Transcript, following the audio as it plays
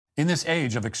In this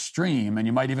age of extreme, and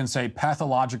you might even say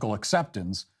pathological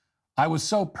acceptance, I was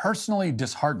so personally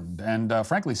disheartened and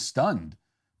frankly stunned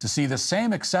to see the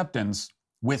same acceptance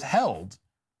withheld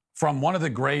from one of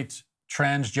the great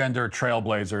transgender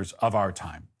trailblazers of our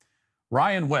time.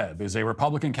 Ryan Webb is a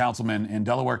Republican councilman in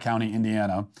Delaware County,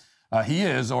 Indiana. He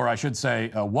is, or I should say,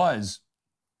 was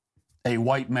a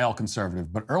white male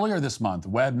conservative. But earlier this month,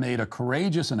 Webb made a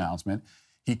courageous announcement.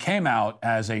 He came out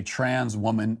as a trans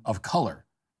woman of color.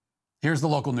 Here's the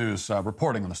local news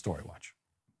reporting on the story. Watch.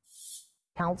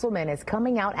 Councilman is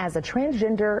coming out as a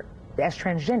transgender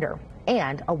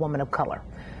and a woman of color.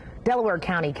 Delaware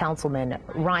County Councilman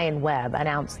Ryan Webb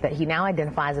announced that he now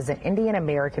identifies as an Indian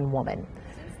American woman.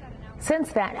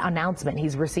 Since that announcement,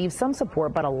 he's received some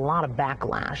support, but a lot of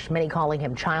backlash, many calling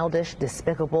him childish,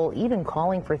 despicable, even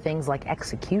calling for things like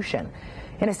execution.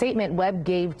 In a statement Webb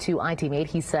gave to ITMate,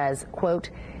 he says,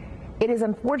 quote, "It is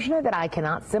unfortunate that I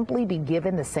cannot simply be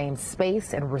given the same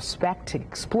space and respect to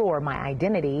explore my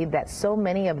identity that so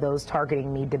many of those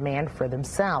targeting me demand for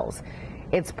themselves.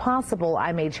 It's possible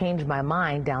I may change my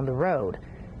mind down the road.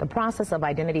 The process of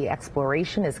identity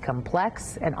exploration is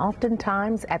complex, and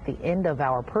oftentimes at the end of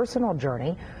our personal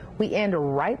journey, we end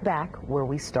right back where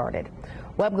we started."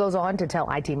 Webb goes on to tell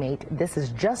ITMate this is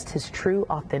just his true,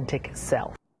 authentic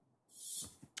self.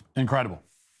 Incredible.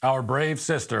 Our brave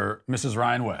sister, Mrs.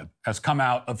 Ryan Webb, has come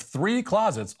out of 3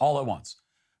 closets all at once.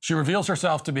 She reveals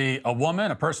herself to be a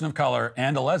woman, a person of color,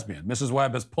 and a lesbian. Mrs.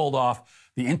 Webb has pulled off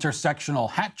the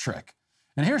intersectional hat trick.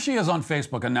 And here she is on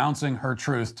Facebook announcing her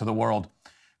truth to the world.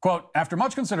 Quote, "After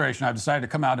much consideration, I've decided to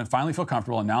come out and finally feel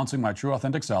comfortable announcing my true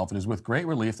authentic self. It is with great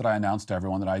relief that I announce to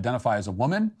everyone that I identify as a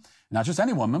woman, not just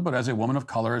any woman, but as a woman of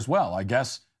color as well. I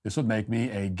guess this would make me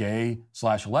a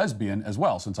gay/lesbian as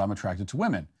well, since I'm attracted to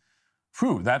women."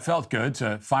 Phew, that felt good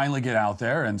to finally get out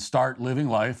there and start living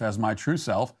life as my true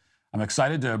self. I'm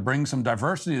excited to bring some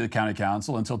diversity to the county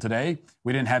council. Until today,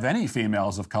 we didn't have any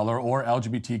females of color or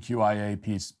LGBTQIA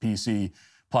PC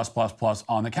 +++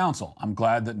 on the council. I'm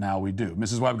glad that now we do.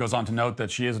 Mrs. Webb goes on to note that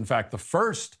she is, in fact, the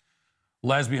first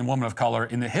lesbian woman of color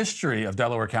in the history of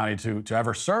Delaware County to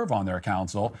ever serve on their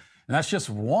council. And that's just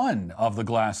one of the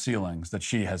glass ceilings that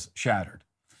she has shattered.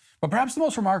 But perhaps the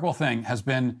most remarkable thing has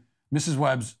been Mrs.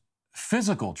 Webb's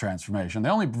physical transformation. They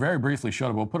only very briefly showed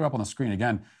it. We'll put it up on the screen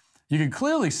again. You can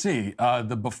clearly see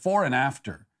the before and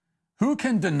after. Who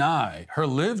can deny her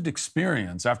lived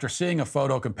experience after seeing a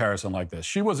photo comparison like this?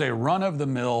 She was a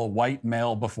run-of-the-mill white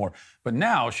male before, but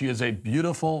now she is a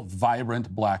beautiful,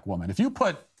 vibrant black woman. If you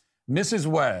put Mrs.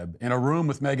 Webb in a room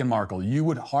with Meghan Markle, you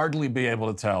would hardly be able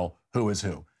to tell who is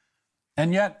who.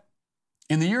 And yet,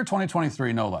 in the year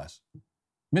 2023, no less,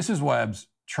 Mrs. Webb's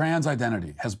trans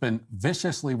identity has been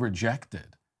viciously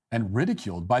rejected and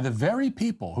ridiculed by the very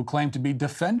people who claim to be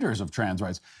defenders of trans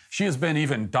rights. She has been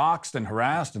even doxxed and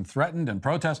harassed and threatened in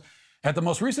protest. At the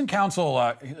most recent county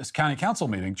council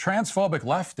meeting, transphobic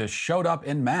leftists showed up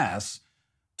en masse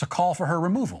to call for her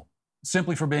removal,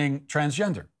 simply for being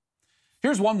transgender.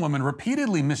 Here's one woman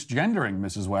repeatedly misgendering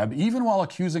Mrs. Webb, even while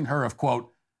accusing her of,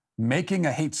 quote, making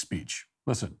a hate speech.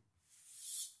 Listen.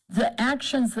 The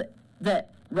actions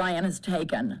that Ryan has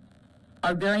taken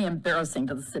are very embarrassing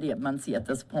to the city of Muncie at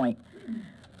this point.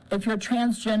 If you're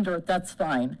transgender, that's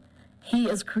fine. He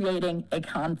is creating a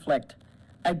conflict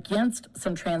against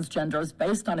some transgenders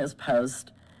based on his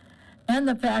post and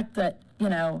the fact that, you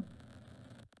know,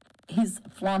 he's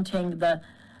flaunting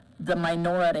the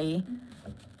minority,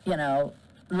 you know,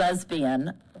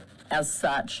 lesbian as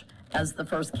such, as the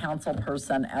first council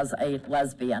person as a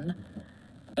lesbian.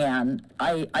 And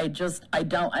I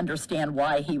don't understand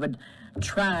why he would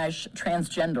trash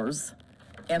transgenders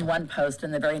in one post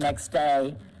and the very next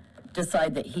day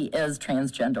decide that he is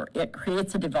transgender. It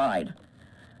creates a divide.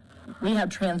 We have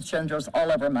transgenders all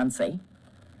over Muncie,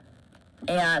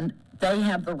 and they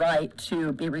have the right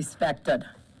to be respected.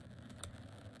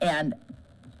 And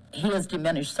he has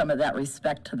diminished some of that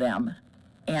respect to them.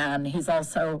 And he's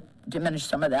also diminished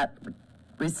some of that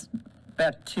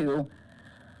respect to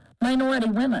minority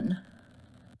women,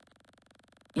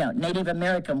 you know, Native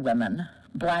American women,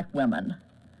 black women.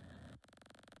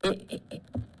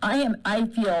 I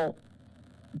feel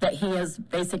that he has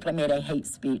basically made a hate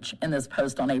speech in this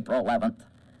post on April 11th.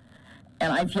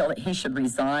 And I feel that he should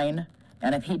resign.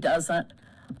 And if he doesn't,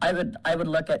 I would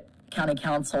look at county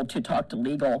council to talk to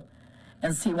legal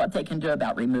and see what they can do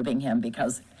about removing him,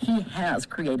 because he has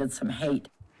created some hate.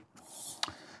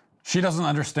 She doesn't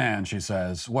understand, she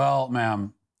says. Well,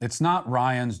 ma'am, it's not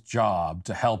Ryan's job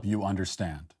to help you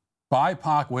understand.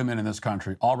 BIPOC women in this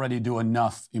country already do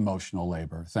enough emotional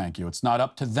labor. Thank you. It's not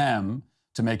up to them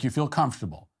to make you feel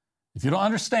comfortable. If you don't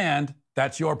understand,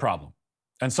 that's your problem.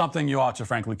 and something you ought to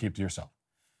frankly keep to yourself.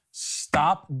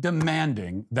 Stop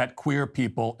demanding that queer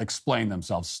people explain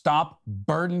themselves. Stop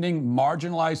burdening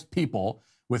marginalized people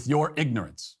with your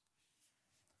ignorance.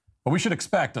 But we should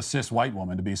expect a cis white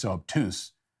woman to be so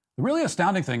obtuse. The really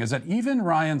astounding thing is that even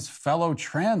Ryan's fellow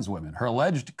trans women, her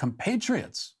alleged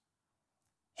compatriots,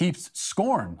 heaps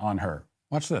scorn on her.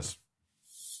 Watch this.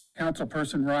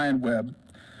 Councilperson Ryan Webb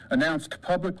announced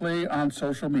publicly on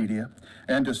social media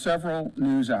and to several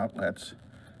news outlets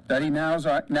that he now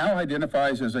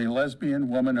identifies as a lesbian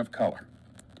woman of color,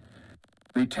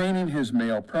 retaining his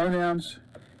male pronouns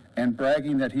and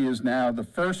bragging that he is now the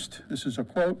first, this is a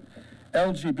quote,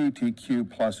 LGBTQ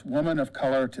plus woman of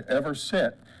color to ever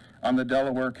sit on the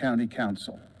Delaware County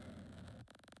Council,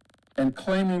 and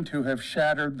claiming to have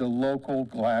shattered the local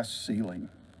glass ceiling,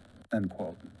 end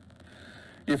quote.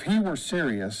 If he were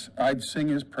serious, I'd sing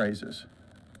his praises.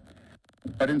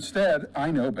 But instead,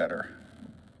 I know better.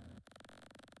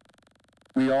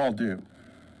 We all do.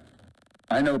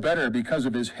 I know better because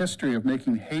of his history of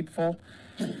making hateful,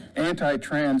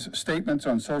 anti-trans statements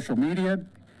on social media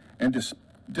and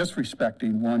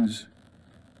disrespecting one's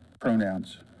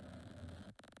pronouns.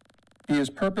 He has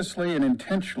purposely and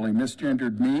intentionally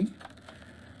misgendered me,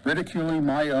 ridiculing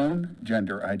my own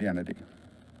gender identity.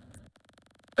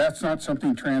 That's not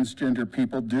something transgender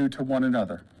people do to one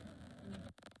another.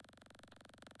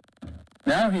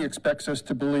 Now he expects us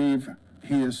to believe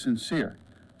he is sincere.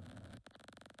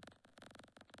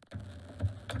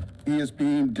 He is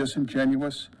being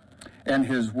disingenuous, and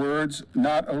his words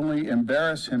not only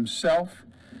embarrass himself,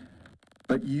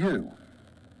 but you,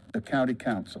 the county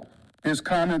council. His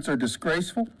comments are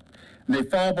disgraceful, and they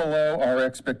fall below our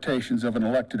expectations of an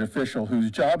elected official whose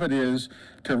job it is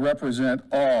to represent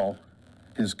all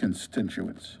his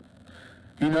constituents.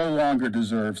 He no longer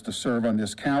deserves to serve on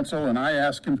this council, and I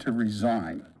ask him to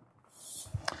resign.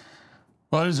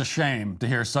 Well, it is a shame to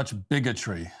hear such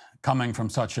bigotry coming from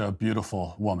such a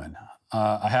beautiful woman.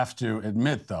 I have to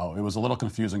admit, though, it was a little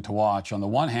confusing to watch. On the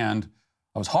one hand,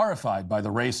 I was horrified by the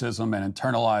racism and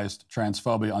internalized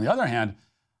transphobia. On the other hand,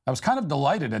 I was kind of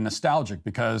delighted and nostalgic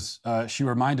because she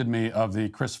reminded me of the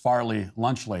Chris Farley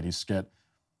Lunch Lady skit.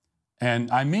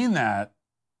 And I mean that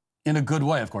in a good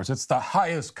way, of course. It's the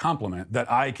highest compliment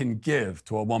that I can give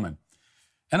to a woman.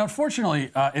 And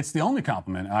unfortunately, it's the only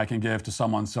compliment I can give to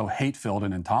someone so hate-filled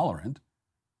and intolerant.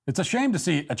 It's a shame to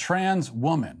see a trans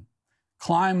woman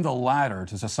climb the ladder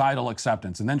to societal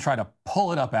acceptance and then try to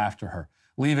pull it up after her,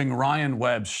 leaving Ryan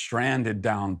Webb stranded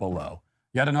down below.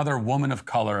 Yet another woman of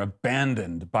color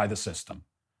abandoned by the system.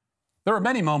 There were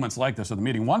many moments like this at the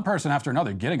meeting, one person after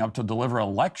another getting up to deliver a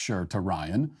lecture to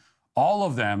Ryan, all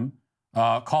of them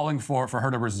calling for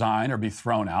her to resign or be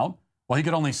thrown out. Well, he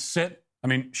could only sit,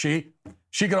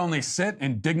 she could only sit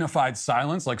in dignified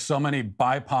silence like so many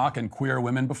BIPOC and queer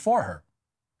women before her.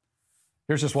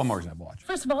 Here's just one more example. Watch.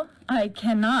 First of all, I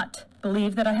cannot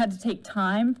believe that I had to take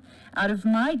time out of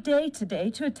my day today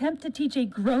to attempt to teach a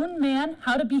grown man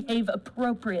how to behave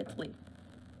appropriately.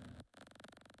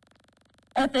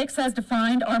 Ethics, as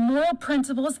defined, are moral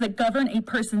principles that govern a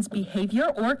person's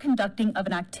behavior or conducting of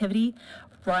an activity.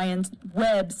 Ryan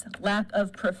Webb's lack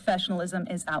of professionalism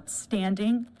is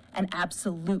outstanding and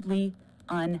absolutely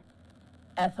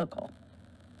unethical.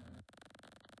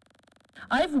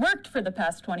 I've worked for the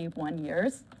past 21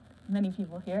 years. Many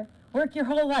people here work your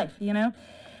whole life, you know.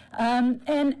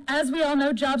 And as we all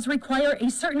know, jobs require a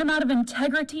certain amount of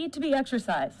integrity to be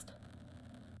exercised.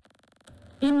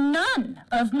 In none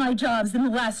of my jobs in the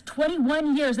last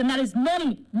 21 years, and that is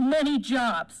many, many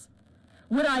jobs,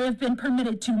 would I have been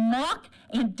permitted to mock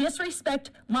and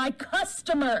disrespect my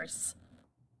customers.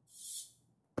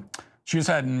 She's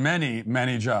had many,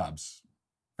 many jobs.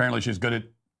 Apparently she's good at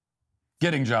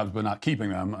getting jobs but not keeping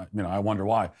them. I wonder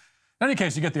why. In any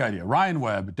case, you get the idea. Ryan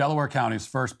Webb, Delaware County's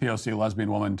first POC lesbian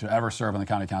woman to ever serve on the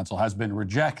county council, has been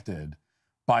rejected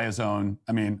by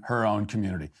her own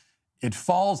community. It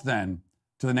falls then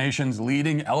to the nation's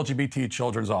leading LGBT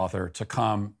children's author to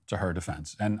come to her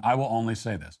defense. And I will only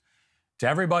say this to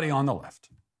everybody on the left.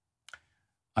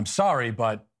 I'm sorry,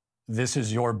 but this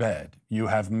is your bed. You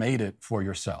have made it for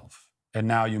yourself, and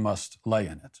now you must lay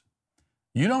in it.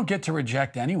 You don't get to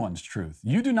reject anyone's truth.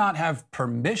 You do not have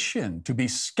permission to be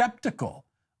skeptical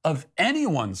of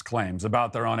anyone's claims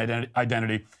about their own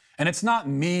identity. And it's not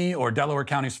me or Delaware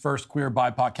County's first queer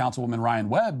BIPOC councilwoman Ryan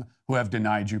Webb who have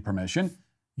denied you permission.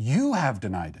 You have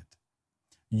denied it.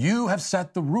 You have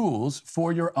set the rules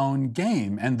for your own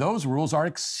game, and those rules are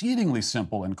exceedingly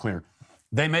simple and clear.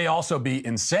 They may also be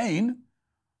insane.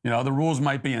 The rules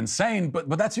might be insane, but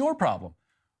that's your problem.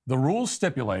 The rules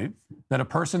stipulate that a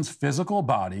person's physical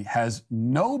body has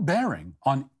no bearing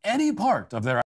on any part of their